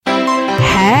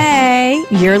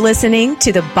You're listening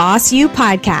to the Boss You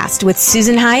Podcast with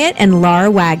Susan Hyatt and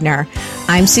Laura Wagner.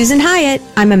 I'm Susan Hyatt.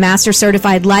 I'm a master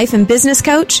certified life and business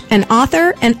coach, an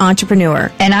author, and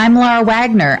entrepreneur. And I'm Laura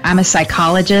Wagner. I'm a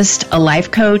psychologist, a life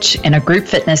coach, and a group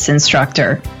fitness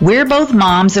instructor. We're both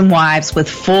moms and wives with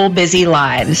full busy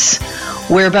lives.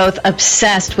 We're both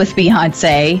obsessed with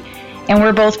Beyonce, and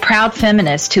we're both proud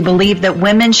feminists who believe that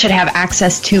women should have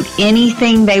access to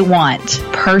anything they want,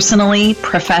 personally,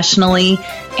 professionally,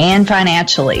 and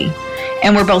financially.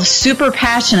 And we're both super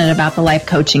passionate about the life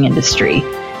coaching industry.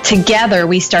 Together,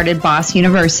 we started Boss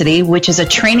University, which is a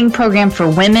training program for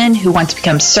women who want to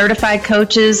become certified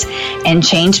coaches and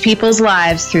change people's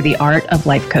lives through the art of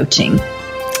life coaching.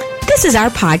 This is our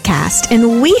podcast,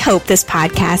 and we hope this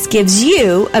podcast gives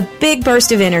you a big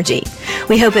burst of energy.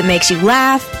 We hope it makes you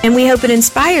laugh, and we hope it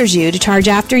inspires you to charge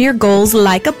after your goals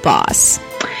like a boss.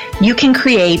 You can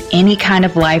create any kind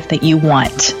of life that you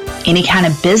want, any kind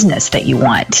of business that you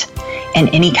want,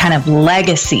 and any kind of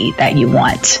legacy that you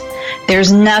want.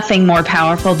 There's nothing more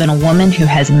powerful than a woman who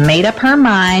has made up her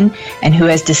mind and who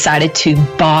has decided to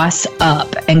boss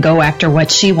up and go after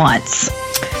what she wants.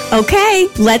 Okay,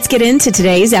 let's get into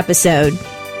today's episode.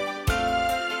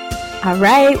 All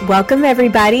right, welcome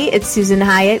everybody. It's Susan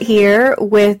Hyatt here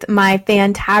with my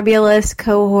fantabulous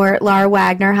cohort, Laura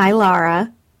Wagner. Hi,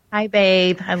 Laura. Hi,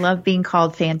 babe. I love being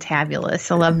called fantabulous.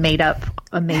 I love made up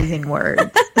amazing words.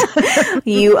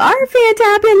 You are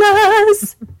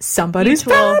fantabulous. Somebody's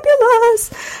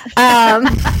fabulous.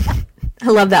 I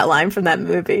love that line from that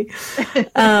movie.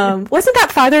 Wasn't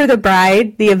that Father of the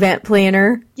Bride, the event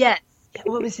planner? Yes.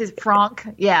 What was his Franck?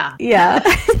 Yeah. Yeah.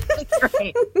 That's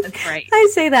right. That's right. I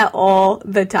say that all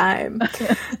the time.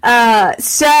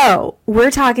 So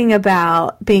we're talking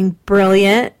about being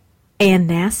brilliant and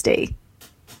nasty.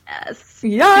 Yes.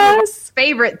 Yes.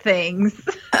 Favorite things.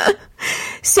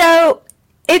 So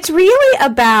it's really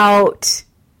about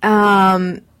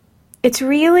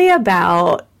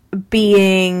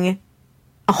being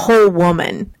a whole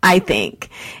woman, I think.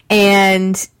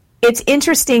 And it's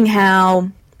interesting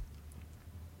how,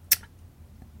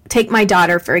 take my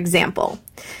daughter, for example,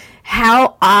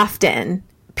 how often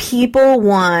people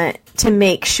want to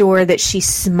make sure that she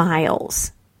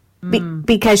smiles.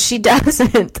 Because she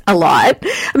doesn't a lot.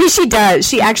 I mean, she does.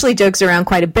 She actually jokes around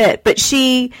quite a bit, but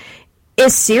she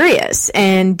is serious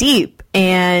and deep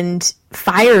and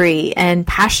fiery and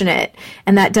passionate.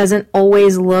 And that doesn't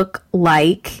always look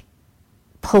like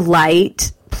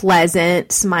polite,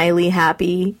 pleasant, smiley,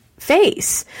 happy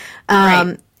face.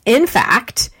 Right. In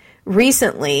fact,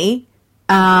 recently,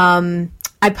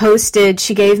 I posted,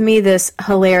 she gave me this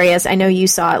hilarious, I know you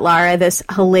saw it, Laura, this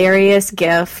hilarious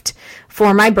gift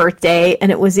for my birthday,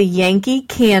 and it was a Yankee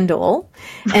candle.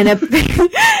 And, and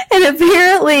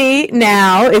apparently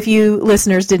now, if you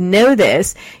listeners didn't know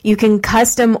this, you can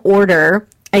custom order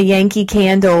a Yankee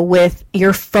candle with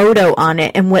your photo on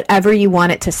it and whatever you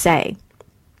want it to say.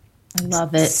 I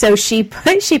love it. So she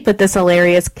put this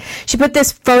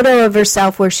photo of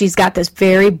herself where she's got this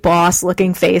very boss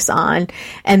looking face on,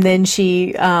 and then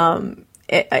she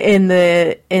in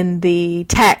the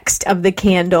text of the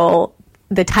candle,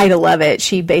 the title of it,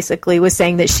 she basically was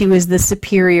saying that she was the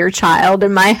superior child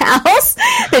in my house,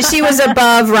 that she was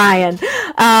above Ryan.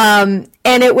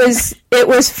 And it was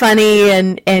funny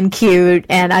and cute,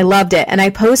 and I loved it. And I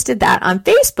posted that on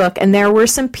Facebook, and there were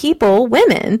some people,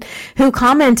 women, who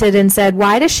commented and said,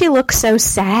 "Why does she look so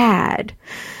sad?"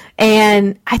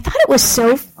 And I thought it was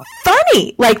so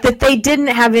funny, like that they didn't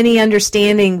have any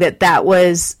understanding that that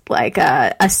was like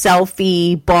a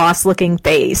selfie boss looking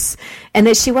face, and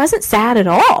that she wasn't sad at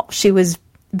all. She was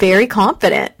very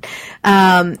confident.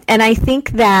 And I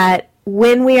think that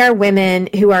when we are women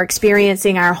who are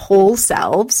experiencing our whole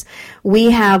selves,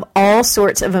 we have all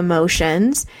sorts of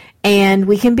emotions, and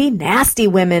we can be nasty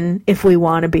women if we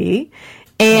want to be,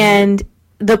 and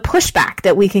the pushback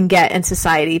that we can get in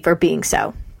society for being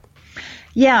so.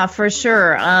 Yeah, for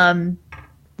sure. I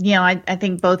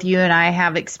think both you and I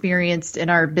have experienced in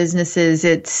our businesses,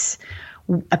 it's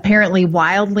apparently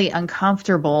wildly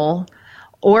uncomfortable,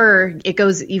 or it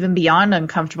goes even beyond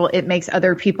uncomfortable. It makes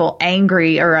other people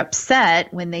angry or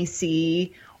upset when they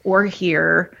see or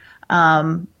hear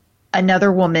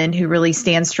another woman who really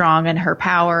stands strong in her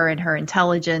power and her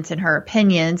intelligence and her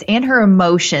opinions and her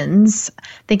emotions. I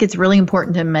think it's really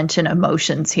important to mention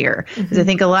emotions here, because I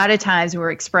think a lot of times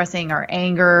we're expressing our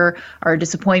anger, our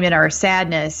disappointment, our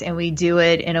sadness, and we do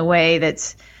it in a way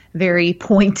that's very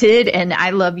pointed. And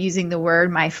I love using the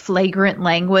word, my flagrant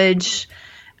language.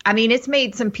 I mean, it's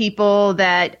made some people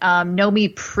that know me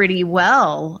pretty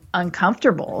well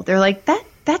uncomfortable. They're like,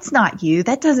 that's not you.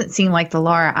 That doesn't seem like the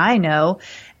Laura I know.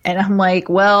 And I'm like,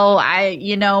 well,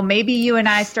 maybe you and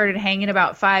I started hanging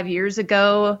about 5 years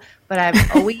ago, but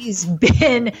I've always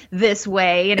been this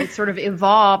way. And it's sort of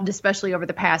evolved, especially over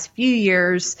the past few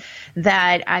years,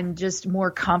 that I'm just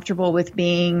more comfortable with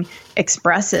being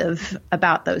expressive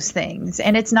about those things.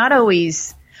 And it's not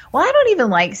always, well, I don't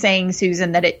even like saying,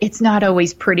 Susan, that it's not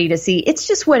always pretty to see. It's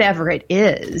just whatever it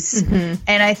is. Mm-hmm.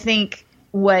 And I think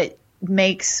what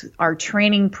makes our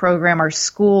training program, our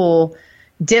school,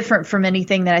 different from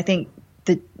anything that I think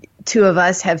the two of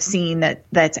us have seen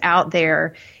that's out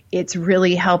there, it's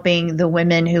really helping the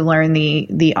women who learn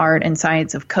the art and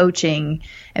science of coaching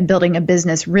and building a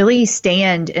business really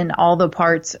stand in all the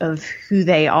parts of who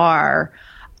they are.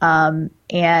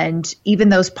 And even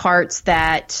those parts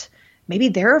that maybe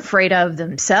they're afraid of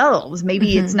themselves.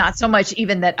 Maybe it's not so much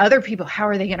even that other people, how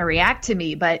are they going to react to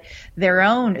me, but their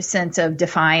own sense of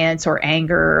defiance or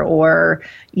anger or,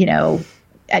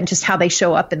 and just how they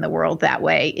show up in the world that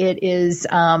way. It's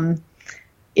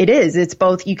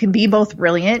both, you can be both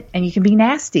brilliant and you can be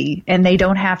nasty, and they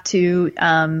don't have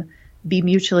to be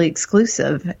mutually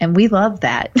exclusive. And we love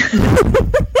that.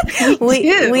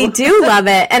 we do love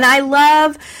it. And I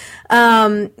love,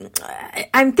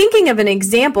 I'm thinking of an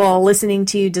example listening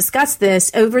to you discuss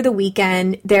this. Over the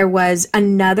weekend, there was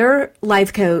another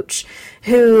life coach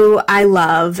who I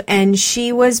love, and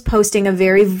she was posting a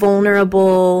very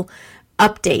vulnerable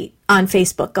update on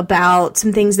Facebook about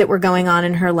some things that were going on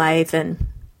in her life. And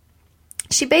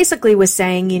she basically was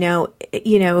saying,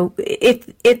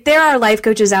 if there are life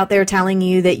coaches out there telling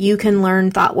you that you can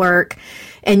learn thought work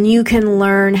and you can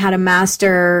learn how to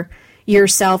master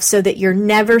yourself so that you're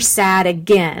never sad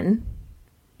again,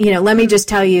 let me just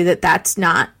tell you that that's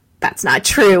not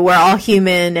true. We're all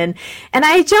human. And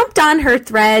I jumped on her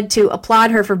thread to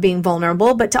applaud her for being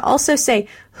vulnerable, but to also say,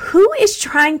 who is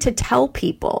trying to tell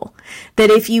people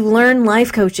that if you learn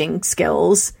life coaching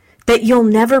skills, that you'll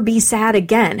never be sad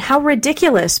again? How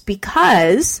ridiculous,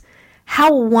 because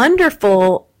how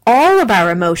wonderful all of our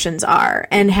emotions are,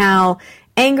 and how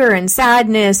anger and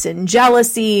sadness and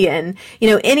jealousy and,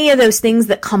 any of those things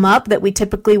that come up that we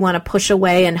typically want to push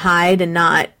away and hide and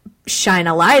not shine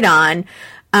a light on,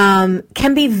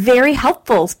 can be very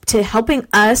helpful to helping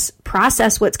us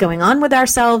process what's going on with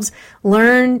ourselves,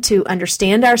 learn to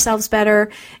understand ourselves better,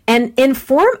 and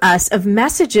inform us of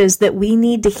messages that we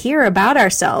need to hear about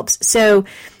ourselves. So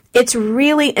it's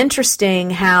really interesting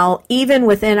how even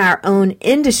within our own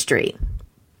industry,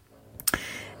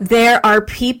 there are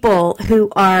people who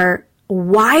are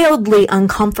wildly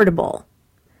uncomfortable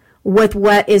with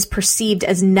what is perceived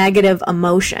as negative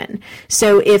emotion.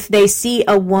 So if they see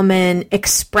a woman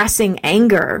expressing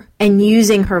anger and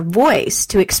using her voice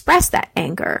to express that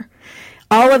anger,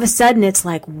 all of a sudden it's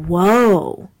like,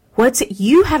 whoa,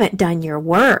 you haven't done your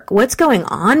work. What's going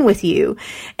on with you?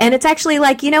 And it's actually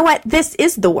like, what? This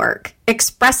is the work.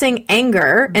 Expressing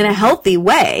anger in a healthy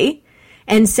way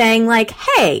and saying like,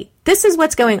 hey, this is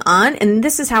what's going on and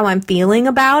this is how I'm feeling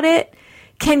about it,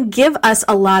 can give us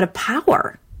a lot of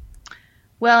power.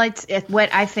 Well, it's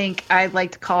what I think I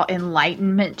like to call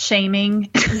enlightenment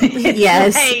shaming.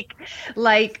 Yes.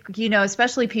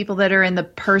 Especially people that are in the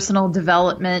personal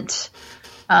development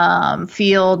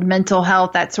field, mental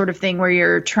health, that sort of thing, where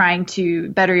you're trying to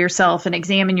better yourself and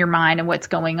examine your mind and what's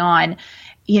going on.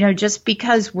 Just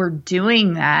because we're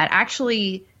doing that,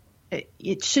 actually,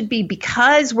 it should be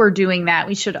because we're doing that,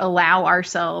 we should allow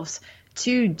ourselves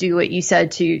to do what you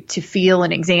said, to feel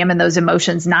and examine those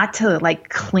emotions, not to like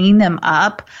clean them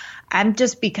up. I'm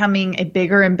just becoming a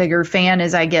bigger and bigger fan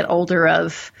as I get older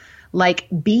of like,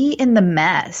 be in the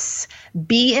mess,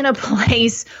 be in a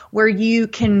place where you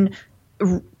can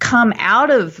come out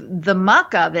of the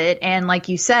muck of it. And like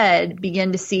you said,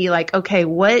 begin to see like, okay,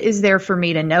 what is there for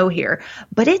me to know here?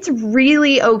 But it's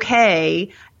really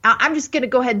okay. I'm just going to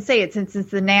go ahead and say it since it's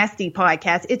the nasty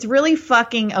podcast. It's really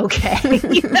fucking okay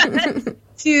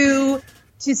to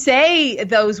say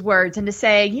those words and to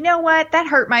say, you know what, that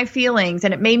hurt my feelings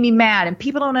and it made me mad and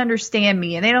people don't understand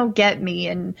me and they don't get me.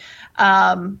 And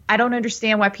I don't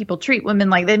understand why people treat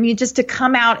women like that. I mean, just to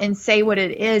come out and say what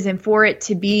it is and for it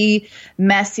to be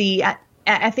messy.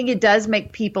 I think it does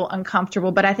make people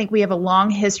uncomfortable, but I think we have a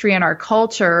long history in our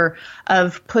culture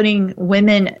of putting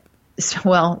women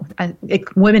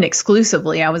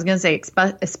exclusively, I was going to say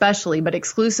especially, but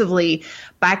exclusively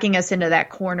backing us into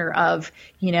that corner of,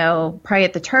 probably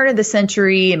at the turn of the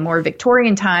century and more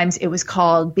Victorian times, it was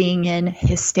called being in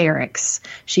hysterics.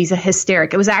 She's a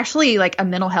hysteric. It was actually like a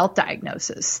mental health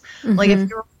diagnosis. Mm-hmm. Like if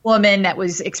you're woman that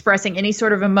was expressing any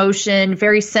sort of emotion,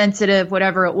 very sensitive,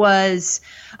 whatever it was,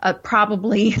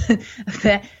 probably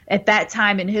at that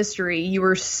time in history, you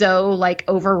were so like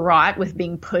overwrought with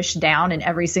being pushed down in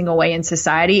every single way in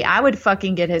society. I would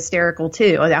fucking get hysterical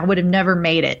too. I would have never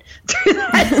made it through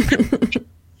that.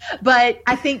 But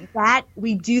I think that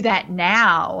we do that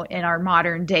now in our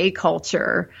modern day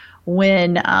culture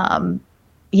when, I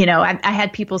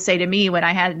had people say to me when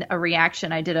I had a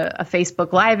reaction, I did a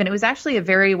Facebook Live, and it was actually a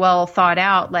very well thought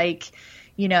out, like,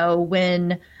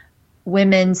 when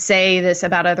women say this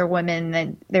about other women, that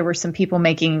there were some people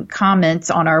making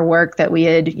comments on our work that we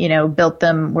had, built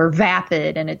them, we're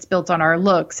vapid and it's built on our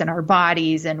looks and our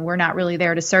bodies and we're not really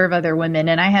there to serve other women.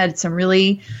 And I had some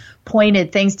really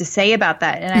pointed things to say about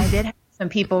that. And I did have some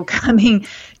people coming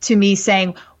to me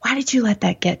saying, why did you let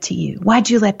that get to you? Why'd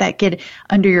you let that get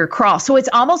under your craw? So it's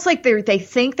almost like they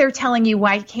think they're telling you,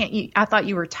 why can't you? I thought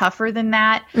you were tougher than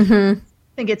that. Mm-hmm.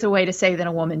 I think it's a way to say that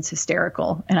a woman's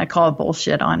hysterical, and I call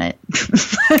bullshit on it.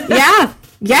 Yeah.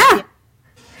 Yeah.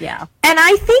 And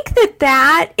I think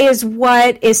that is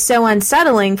what is so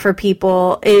unsettling for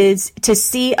people, is to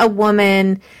see a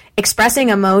woman expressing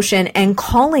emotion and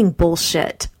calling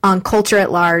bullshit on culture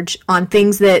at large, on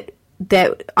things that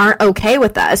aren't okay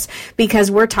with us, because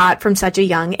we're taught from such a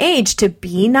young age to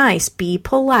be nice, be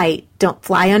polite, don't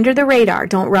fly under the radar,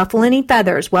 don't ruffle any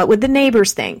feathers. What would the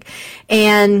neighbors think?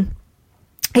 And,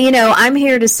 I'm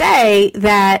here to say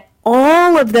that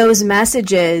all of those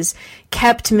messages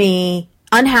kept me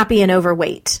unhappy and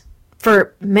overweight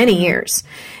for many years.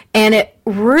 And it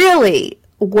really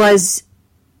was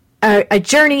a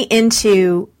journey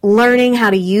into learning how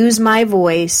to use my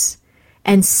voice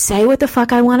and say what the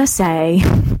fuck I want to say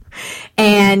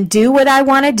and do what I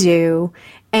want to do.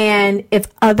 And if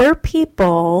other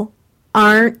people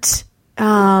aren't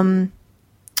okay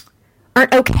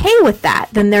with that,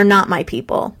 then they're not my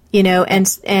people,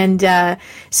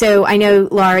 so I know,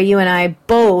 Laura, you and I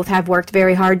both have worked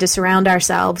very hard to surround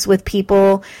ourselves with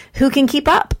people who can keep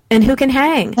up and who can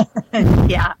hang.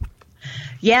 Yeah.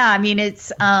 Yeah, I mean,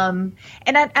 it's, and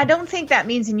I don't think that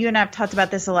means, and you and I have talked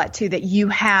about this a lot too, that you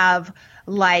have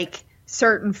like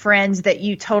certain friends that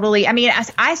you totally,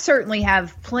 I certainly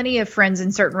have plenty of friends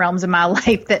in certain realms of my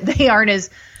life that they aren't as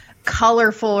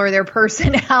colorful, or their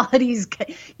personalities,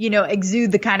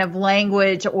 exude the kind of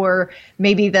language, or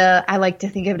maybe I like to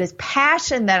think of it as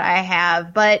passion that I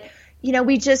have, but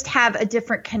we just have a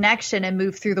different connection and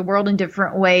move through the world in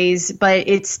different ways, but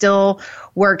it still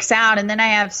works out. And then I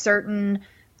have certain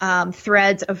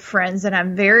threads of friends that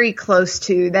I'm very close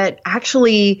to that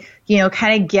actually,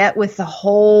 kind of get with the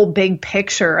whole big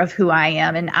picture of who I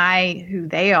am and who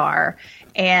they are.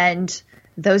 And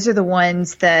those are the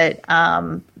ones that,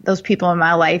 those people in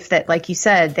my life that, like you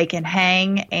said, they can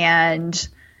hang, and,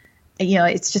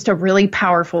 it's just a really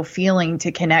powerful feeling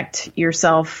to connect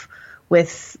yourself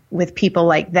with people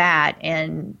like that,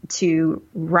 and to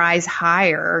rise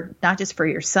higher, not just for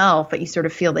yourself, but you sort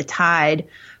of feel the tide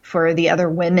for the other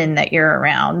women that you're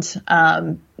around,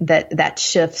 that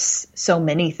shifts so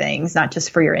many things, not just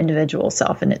for your individual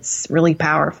self. And it's really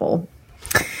powerful.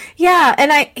 Yeah. And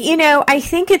I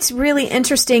think it's really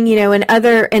interesting, in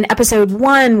episode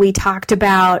 1, we talked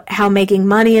about how making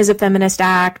money is a feminist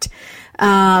act.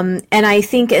 And I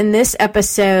think in this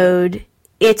episode,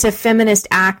 it's a feminist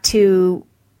act to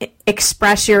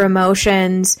express your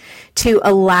emotions, to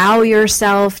allow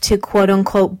yourself to quote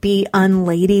unquote be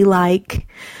unladylike,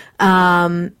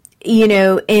 in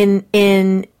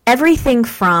everything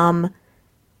from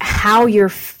how your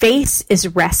face is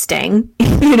resting,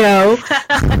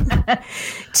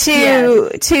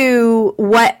 to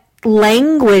what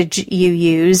language you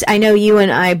use. I know you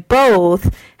and I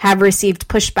both have received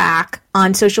pushback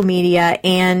on social media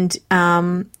and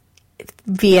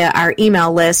via our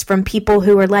email list from people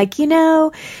who are like,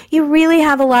 you really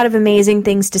have a lot of amazing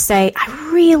things to say. I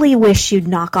really wish you'd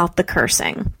knock off the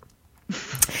cursing.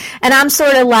 And I'm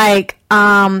sort of like,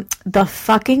 the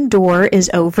fucking door is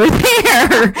over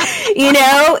there.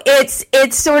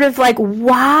 It's sort of like,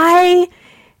 why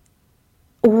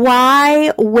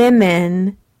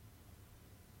women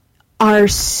are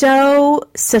so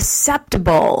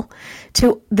susceptible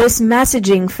to this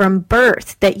messaging from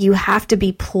birth, that you have to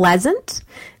be pleasant,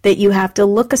 that you have to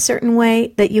look a certain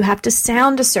way, that you have to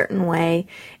sound a certain way.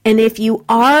 And if you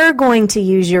are going to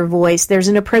use your voice, there's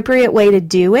an appropriate way to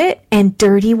do it, and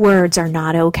dirty words are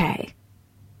not okay.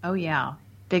 Oh, yeah.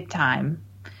 Big time.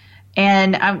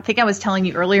 And I think I was telling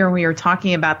you earlier when we were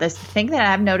talking about this, the thing that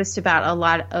I've noticed about a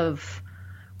lot of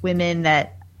women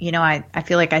that, I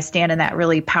feel like I stand in that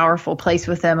really powerful place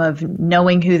with them of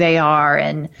knowing who they are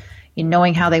and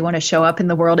knowing how they want to show up in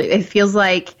the world. It feels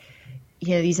like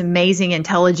these amazing,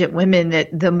 intelligent women, that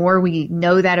the more we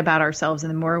know that about ourselves and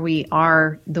the more we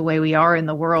are the way we are in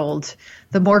the world,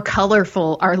 the more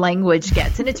colorful our language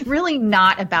gets. And it's really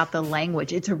not about the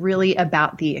language. It's really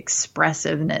about the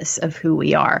expressiveness of who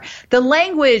we are. The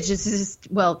language is just,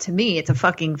 well, to me, it's a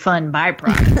fucking fun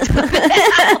byproduct.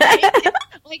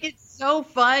 like it's so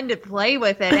fun to play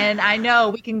with it. And I know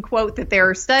we can quote that there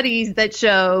are studies that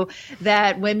show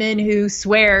that women who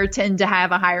swear tend to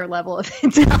have a higher level of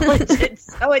intelligence.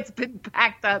 So it's been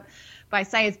backed up by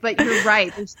science. But you're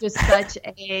right. There's just such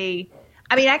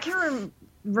I can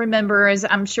remember, as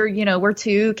I'm sure, we're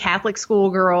two Catholic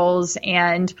schoolgirls,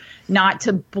 and not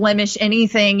to blemish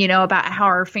anything, about how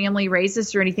our family raised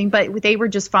us or anything, but they were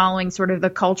just following sort of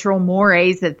the cultural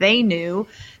mores that they knew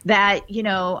that,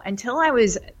 until I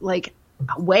was like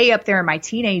way up there in my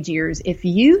teenage years, if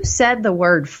you said the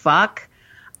word fuck,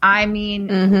 we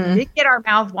did get our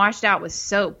mouth washed out with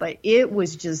soap, but it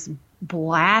was just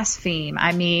blaspheme.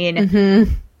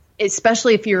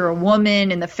 Especially if you're a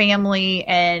woman in the family,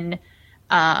 and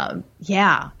and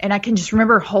I can just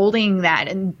remember holding that,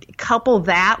 and couple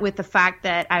that with the fact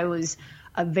that I was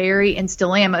and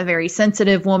still am a very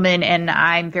sensitive woman, and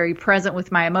I'm very present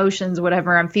with my emotions,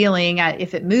 whatever I'm feeling.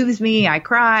 If it moves me, I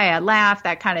cry, I laugh,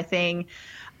 that kind of thing.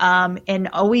 And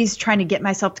always trying to get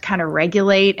myself to kind of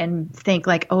regulate and think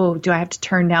like, oh, do I have to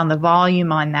turn down the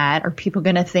volume on that? Are people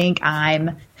going to think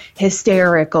I'm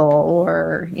hysterical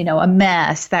or, a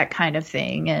mess, that kind of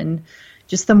thing. And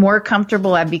just the more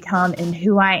comfortable I've become in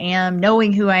who I am,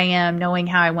 knowing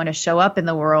how I want to show up in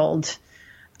the world,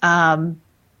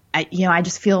 I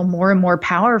just feel more and more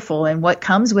powerful. And what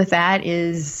comes with that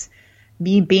is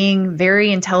me being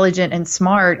very intelligent and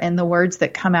smart, and the words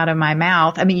that come out of my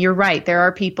mouth. You're right. There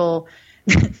are people,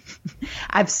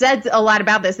 I've said a lot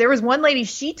about this. There was one lady,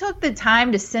 she took the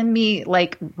time to send me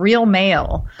like real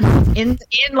mail in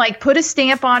like put a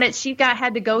stamp on it. She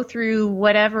had to go through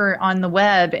whatever on the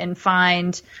web and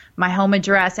find my home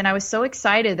address. And I was so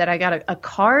excited that I got a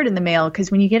card in the mail,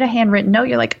 because when you get a handwritten note,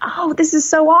 you're like, oh, this is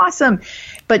so awesome.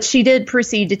 But she did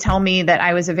proceed to tell me that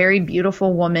I was a very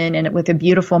beautiful woman, and with a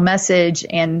beautiful message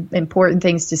and important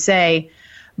things to say.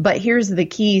 But here's the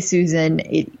key,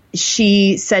 Susan.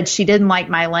 She said she didn't like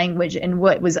my language. And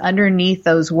what was underneath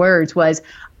those words was,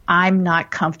 I'm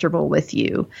not comfortable with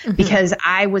you, because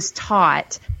I was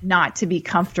taught not to be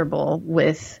comfortable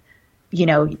with,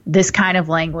 this kind of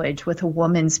language with a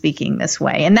woman speaking this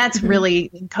way. And that's really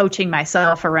coaching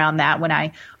myself around that when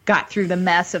I got through the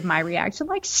mess of my reaction.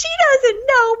 Like, she doesn't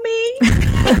know me.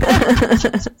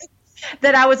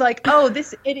 That I was like, oh,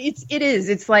 it is.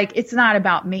 It's like, it's not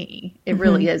about me. It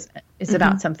really isn't. It's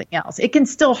about something else. It can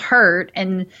still hurt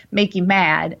and make you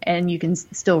mad, and you can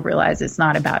still realize it's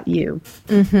not about you.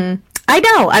 I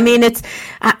know.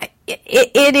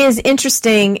 It is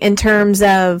interesting in terms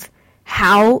of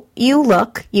how you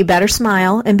look. You better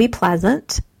smile and be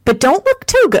pleasant, but don't look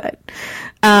too good.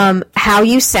 How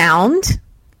you sound,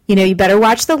 you better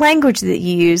watch the language that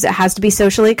you use. It has to be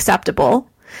socially acceptable.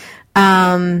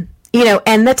 And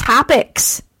the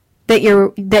topics that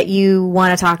you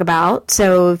want to talk about.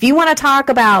 So if you want to talk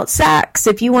about sex,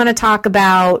 if you want to talk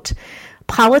about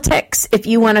politics, if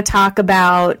you want to talk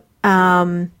about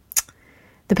the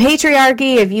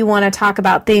patriarchy, if you want to talk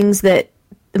about things that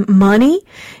money,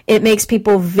 it makes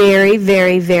people very,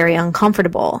 very, very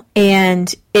uncomfortable.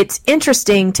 And it's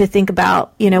interesting to think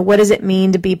about, what does it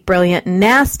mean to be brilliant and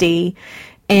nasty?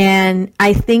 And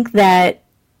I think that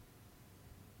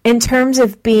in terms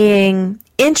of being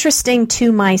interesting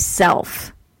to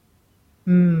myself,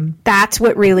 that's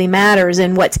what really matters.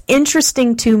 And what's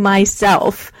interesting to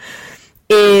myself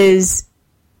is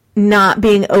not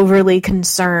being overly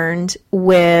concerned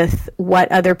with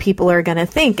what other people are going to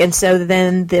think. And so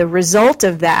then the result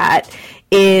of that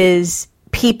is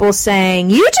people saying,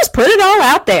 you just put it all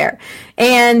out there.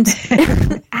 And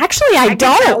actually, I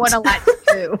don't. I want to let you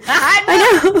do.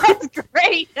 I know. That's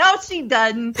great. No, she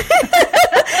doesn't.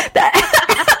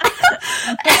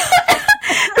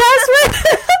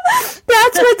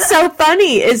 That's what's so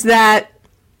funny, is that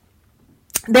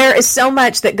there is so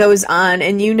much that goes on,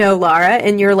 and Laura,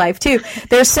 in your life too,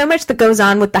 there's so much that goes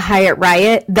on with the Hyatt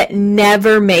Riot that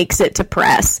never makes it to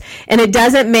press. And it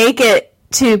doesn't make it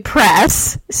to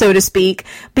press, so to speak,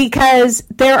 because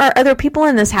there are other people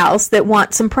in this house that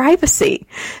want some privacy.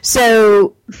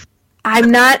 So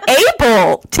I'm not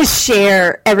able to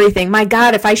share everything. My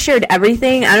God, if I shared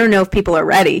everything, I don't know if people are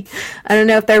ready. I don't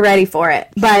know if they're ready for it.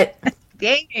 But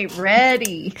they ain't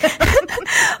ready. But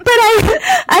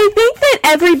I think that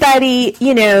everybody,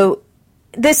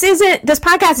 this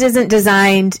podcast isn't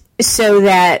designed so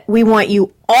that we want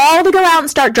you all to go out and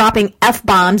start dropping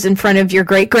F-bombs in front of your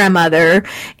great-grandmother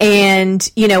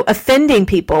and, offending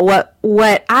people.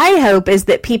 What I hope is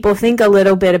that people think a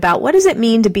little bit about what does it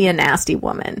mean to be a nasty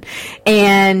woman?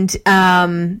 And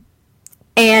am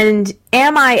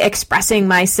I expressing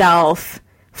myself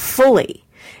fully?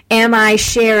 Am I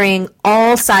sharing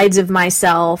all sides of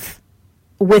myself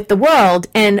with the world?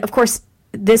 And of course,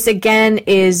 this again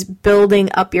is building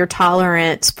up your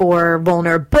tolerance for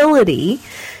vulnerability.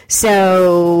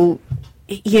 So,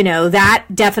 that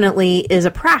definitely is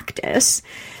a practice.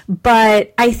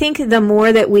 But I think the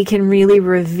more that we can really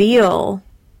reveal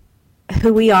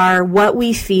who we are, what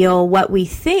we feel, what we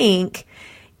think,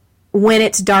 when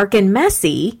it's dark and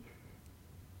messy,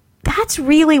 that's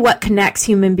really what connects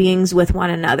human beings with one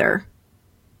another.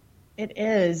 It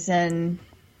is. And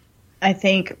I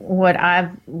think what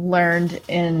I've learned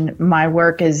in my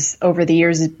work is over the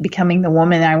years is becoming the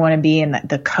woman I want to be and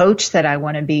the coach that I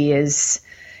want to be is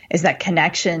that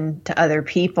connection to other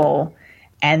people,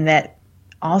 and that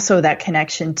also that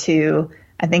connection to,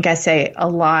 I think I say a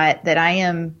lot that I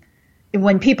am,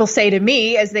 when people say to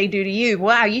me, as they do to you,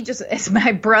 wow, you just, as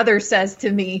my brother says to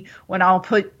me when I'll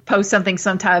post something,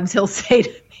 sometimes he'll say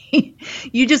to me,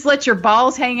 you just let your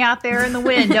balls hang out there in the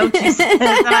wind, don't you? And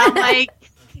I'm like,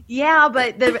 yeah,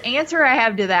 but the answer I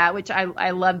have to that, which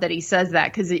I love that he says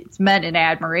that because it's meant in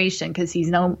admiration because he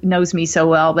knows me so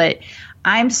well, but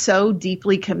I'm so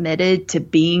deeply committed to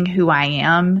being who I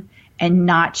am and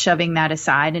not shoving that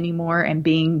aside anymore and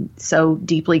being so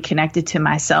deeply connected to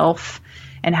myself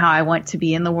and how I want to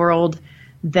be in the world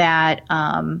that,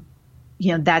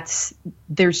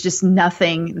 there's just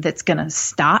nothing that's going to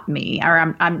stop me,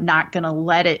 or I'm not going to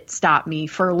let it stop me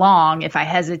for long if I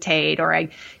hesitate or I,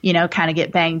 kind of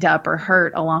get banged up or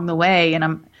hurt along the way.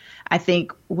 And I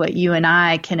think what you and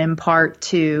I can impart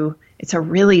to, it's a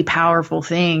really powerful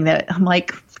thing that I'm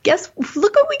like,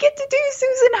 look what we get to do,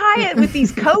 Susan Hyatt, with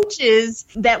these coaches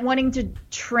that wanting to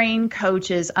train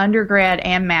coaches, undergrad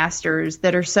and masters,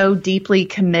 that are so deeply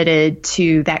committed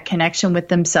to that connection with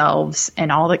themselves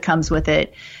and all that comes with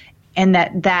it. And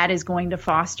that is going to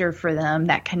foster for them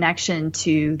that connection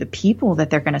to the people that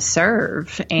they're going to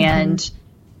serve and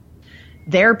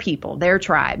their people, their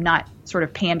tribe, not sort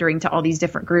of pandering to all these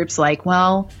different groups like,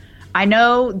 well, I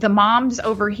know the moms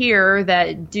over here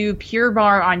that do Pure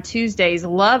Barre on Tuesdays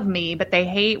love me, but they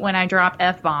hate when I drop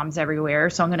F-bombs everywhere.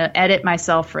 So I'm going to edit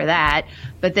myself for that.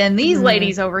 But then these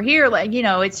ladies over here,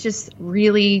 it's just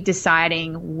really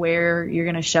deciding where you're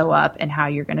going to show up and how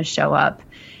you're going to show up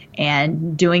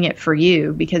and doing it for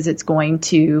you, because it's going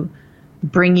to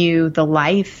bring you the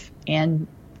life and,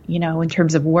 in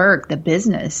terms of work, the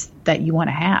business that you want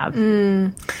to have.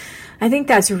 I think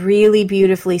that's really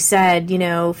beautifully said.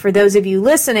 For those of you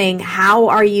listening, how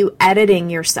are you editing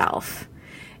yourself?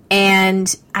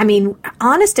 And I mean,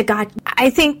 honest to God, I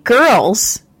think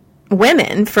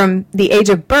women from the age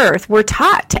of birth were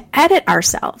taught to edit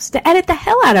ourselves, to edit the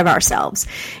hell out of ourselves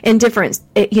in different,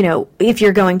 if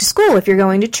you're going to school, if you're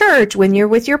going to church, when you're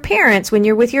with your parents, when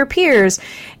you're with your peers.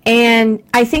 And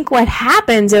I think what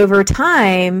happens over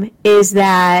time is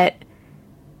that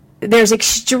there's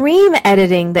extreme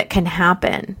editing that can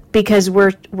happen because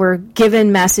we're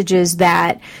given messages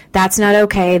that that's not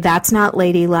okay, that's not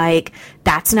ladylike,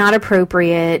 that's not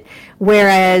appropriate.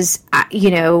 Whereas,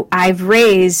 I've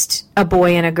raised a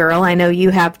boy and a girl, I know you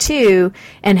have too,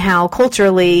 and how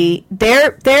culturally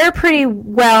they're pretty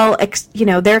well,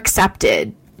 they're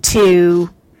accepted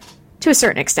to a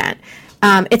certain extent.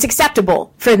 It's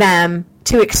acceptable for them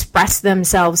to express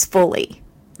themselves fully.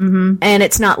 And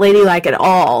it's not ladylike at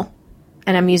all.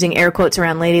 And I'm using air quotes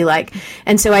around ladylike.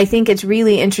 And so I think it's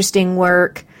really interesting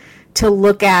work to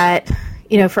look at,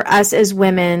 for us as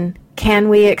women, can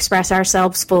we express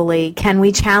ourselves fully? Can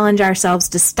we challenge ourselves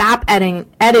to stop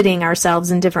editing ourselves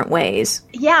in different ways?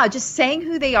 Yeah, just saying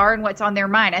who they are and what's on their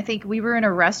mind. I think we were in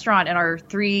a restaurant and our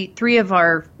three of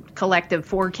our collective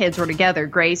 4 kids were together,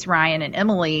 Grace, Ryan, and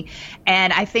Emily.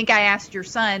 And I think I asked your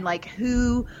son,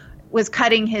 who was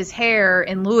cutting his hair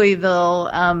in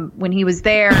Louisville when he was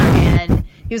there, and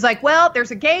he was like, well,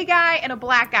 there's a gay guy and a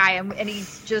black guy, and he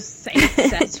just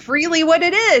says freely what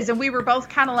it is. And we were both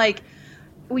kind of like,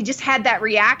 we just had that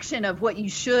reaction of what you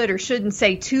should or shouldn't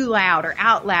say too loud or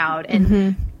out loud.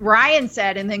 And Ryan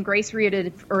said, and then Grace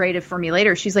reiterated for me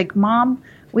later, she's like, Mom,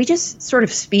 we just sort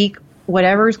of speak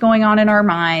whatever's going on in our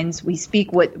minds. We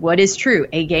speak what is true.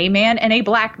 A gay man and a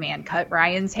black man cut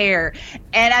Ryan's hair.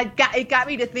 And it got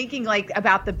me to thinking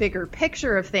about the bigger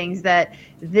picture of things, that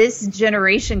this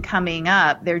generation coming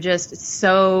up, they're just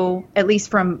so, at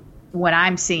least from what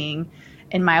I'm seeing,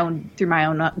 through my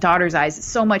own daughter's eyes,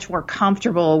 so much more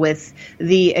comfortable with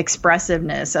the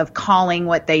expressiveness of calling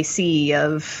what they see,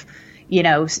 of,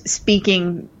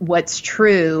 speaking what's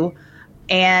true.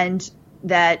 And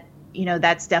that,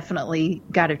 that's definitely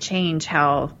got to change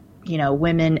how,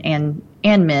 women and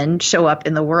men show up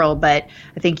in the world. But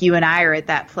I think you and I are at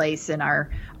that place in our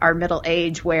middle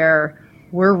age where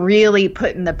we're really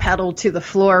putting the pedal to the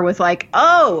floor with like,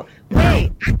 oh,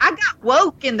 wait, I got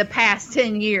woke in the past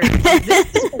 10 years.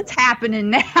 This is what's happening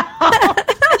now.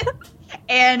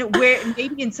 And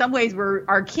maybe in some ways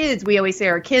we always say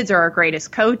our kids are our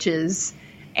greatest coaches.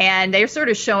 And they're sort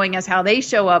of showing us how they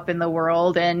show up in the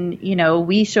world. And,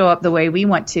 we show up the way we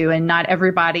want to. And not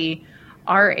everybody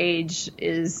our age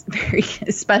is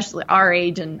especially our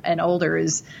age and older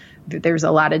there's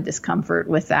a lot of discomfort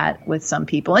with that with some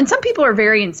people. And some people are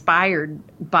very inspired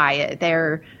by it.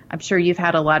 I'm sure you've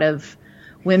had a lot of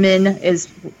women,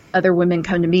 as other women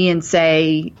come to me and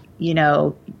say,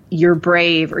 you're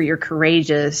brave or you're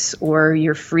courageous or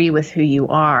you're free with who you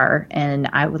are. And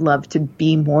I would love to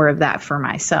be more of that for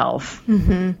myself.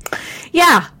 Mm-hmm.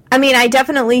 Yeah. I mean, I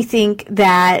definitely think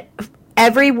that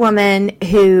every woman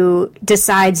who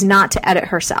decides not to edit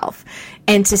herself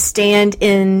and to stand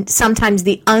in sometimes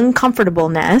the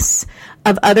uncomfortableness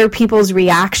of other people's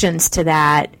reactions to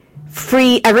that,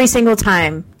 free every single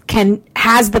time,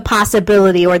 has the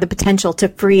possibility or the potential to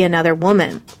free another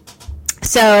woman.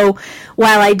 So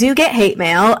while I do get hate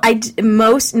mail,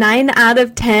 9 out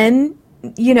of 10,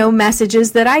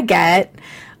 messages that I get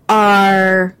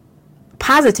are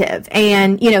positive.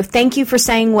 And, thank you for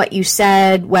saying what you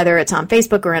said, whether it's on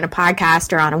Facebook or in a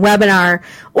podcast or on a webinar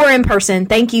or in person.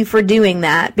 Thank you for doing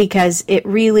that, because it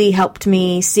really helped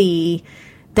me see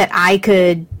that I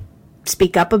could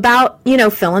speak up about,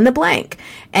 fill in the blank.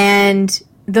 And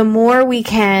the more we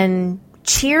can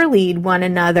cheerlead one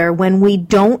another when we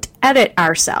don't edit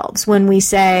ourselves, when we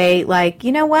say, like,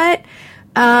 you know what,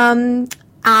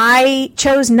 I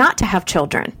chose not to have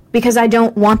children because I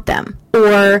don't want them,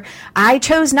 or I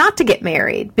chose not to get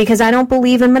married because I don't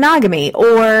believe in monogamy,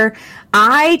 or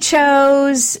I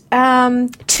chose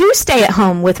to stay at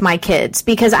home with my kids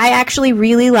because I actually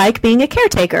really like being a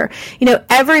caretaker.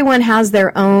 Everyone has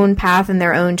their own path and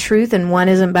their own truth, and one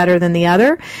isn't better than the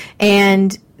other.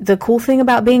 And the cool thing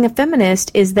about being a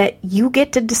feminist is that you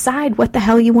get to decide what the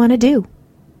hell you want to do.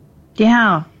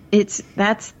 Yeah,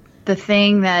 that's the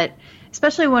thing that,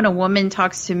 especially when a woman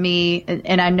talks to me,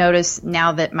 and I notice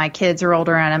now that my kids are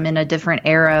older and I'm in a different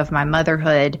era of my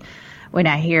motherhood, when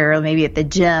I hear maybe at the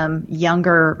gym,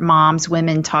 younger moms,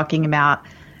 women talking about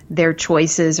their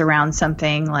choices around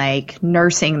something like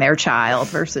nursing their child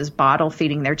versus bottle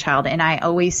feeding their child. And I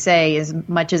always say as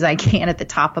much as I can at the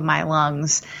top of my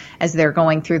lungs as they're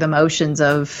going through the motions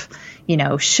of,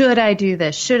 should I do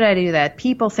this? Should I do that?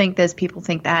 People think this, people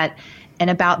think that. And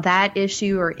about that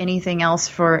issue or anything else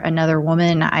for another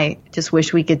woman, I just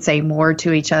wish we could say more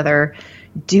to each other.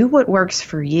 Do what works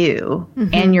for you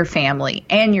and your family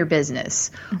and your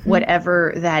business,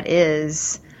 whatever that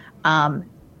is.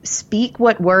 Speak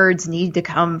what words need to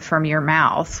come from your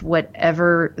mouth,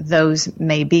 whatever those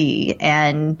may be.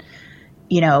 And,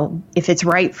 if it's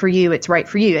right for you, it's right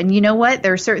for you. And you know what?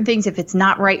 There are certain things, if it's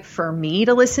not right for me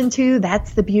to listen to,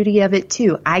 that's the beauty of it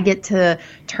too. I get to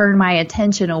turn my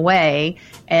attention away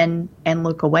and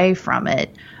look away from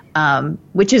it.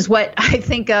 Which is what I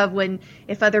think of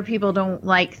if other people don't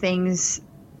like things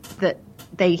that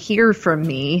they hear from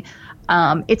me.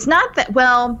 It's not that,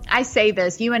 I say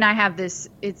this, you and I have this,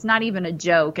 it's not even a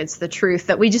joke, it's the truth,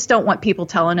 that we just don't want people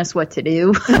telling us what to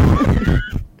do.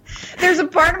 There's a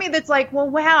part of me that's like, well,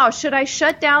 wow, should I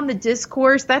shut down the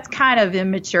discourse? That's kind of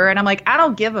immature. And I'm like, I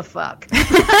don't give a fuck.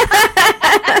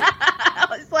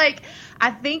 It's like,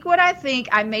 I think what I think.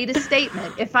 I made a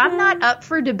statement. If I'm not up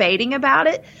for debating about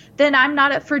it, then I'm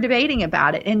not up for debating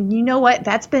about it. And you know what?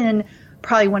 That's been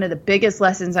probably one of the biggest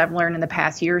lessons I've learned in the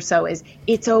past year or so is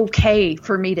it's okay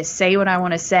for me to say what I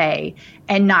want to say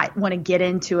and not want to get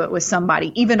into it with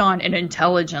somebody, even on an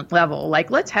intelligent level. Like,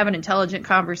 let's have an intelligent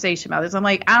conversation about this. I'm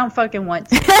like, I don't fucking want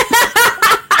to.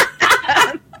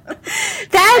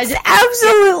 That's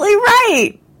absolutely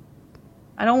right.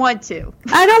 I don't want to.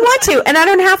 I don't want to, and I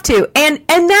don't have to. And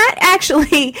that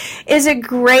actually is a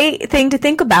great thing to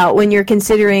think about when you're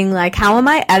considering, like, how am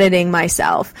I editing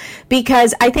myself?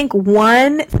 Because I think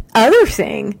one other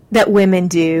thing that women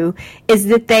do is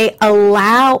that they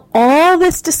allow all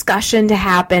this discussion to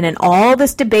happen and all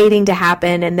this debating to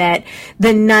happen, and that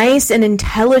the nice and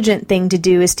intelligent thing to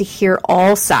do is to hear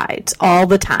all sides all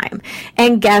the time.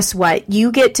 And guess what?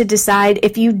 You get to decide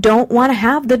if you don't want to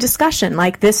have the discussion.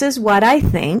 Like, this is what I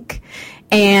think,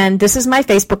 and this is my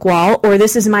Facebook wall, or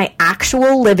this is my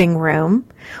actual living room,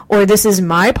 or this is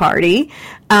my party,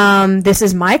 this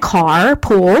is my car,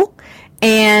 pool,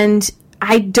 and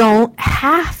I don't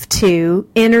have to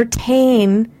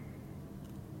entertain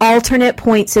alternate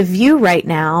points of view right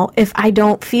now if I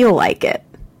don't feel like it.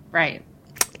 Right.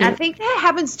 I think that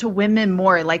happens to women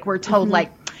more. Like we're told,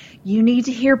 like, you need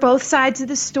to hear both sides of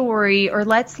the story, or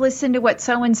let's listen to what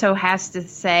so-and-so has to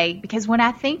say. Because when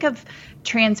I think of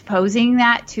transposing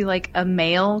that to like a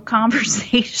male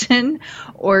conversation,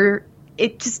 or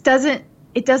it just doesn't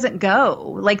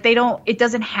go. Like it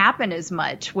doesn't happen as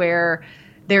much where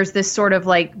there's this sort of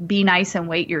like, be nice and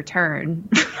wait your turn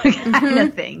kind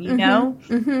of thing, you know?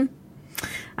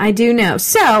 I do know.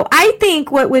 So I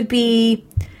think what would be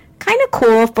kind of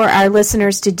cool for our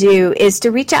listeners to do is to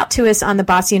reach out to us on the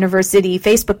Boss University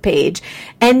Facebook page,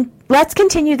 and let's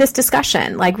continue this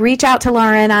discussion. Like, reach out to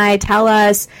Laura and I, tell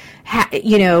us,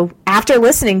 after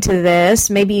listening to this,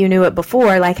 maybe you knew it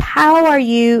before, like, how are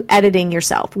you editing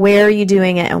yourself? Where are you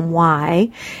doing it and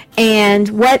why? And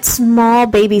what small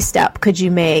baby step could you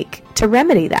make to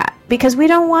remedy that? Because we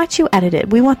don't want you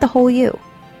edited. We want the whole you.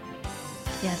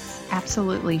 Yes,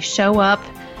 absolutely. Show up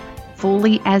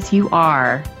fully as you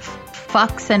are,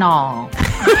 fucks and all.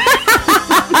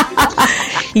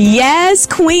 Yes,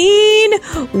 Queen!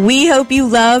 We hope you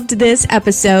loved this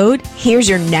episode. Here's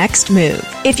your next move.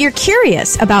 If you're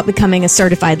curious about becoming a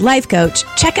certified life coach,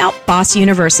 check out Boss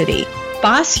University.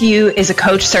 Boss U is a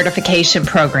coach certification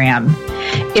program.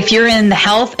 If you're in the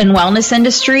health and wellness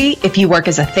industry, if you work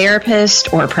as a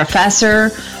therapist or a professor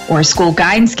or a school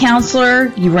guidance counselor,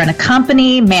 you run a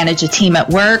company, manage a team at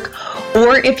work,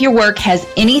 or if your work has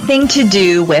anything to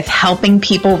do with helping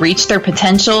people reach their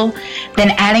potential, then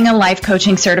adding a life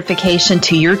coaching certification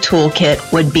to your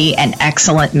toolkit would be an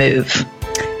excellent move.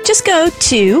 Just go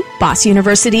to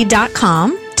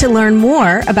bossuniversity.com to learn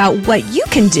more about what you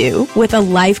can do with a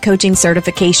life coaching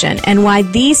certification and why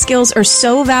these skills are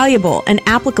so valuable and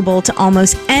applicable to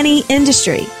almost any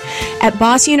industry. At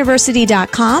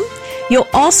bossuniversity.com, you'll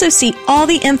also see all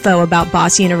the info about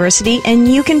Boss University, and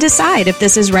you can decide if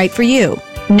this is right for you.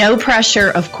 No pressure,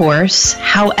 of course.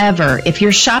 However, if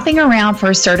you're shopping around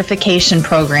for a certification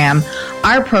program,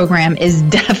 our program is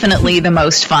definitely the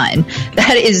most fun.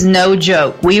 That is no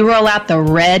joke. We roll out the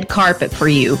red carpet for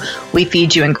you. We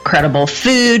feed you incredible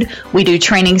food. We do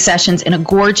training sessions in a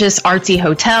gorgeous artsy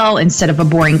hotel instead of a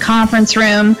boring conference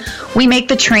room. We make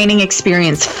the training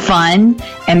experience fun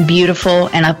and beautiful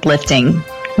and uplifting.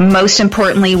 Most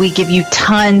importantly, we give you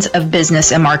tons of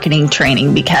business and marketing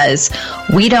training because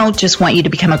we don't just want you to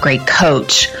become a great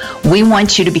coach. We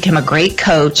want you to become a great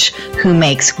coach who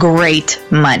makes great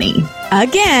money.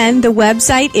 Again, the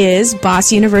website is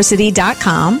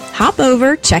bossuniversity.com. Hop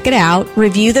over, check it out,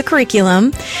 review the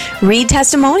curriculum, read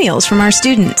testimonials from our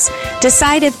students,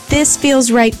 decide if this feels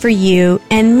right for you,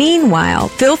 and meanwhile,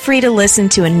 feel free to listen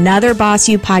to another Boss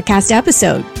U podcast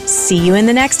episode. See you in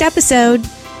the next episode.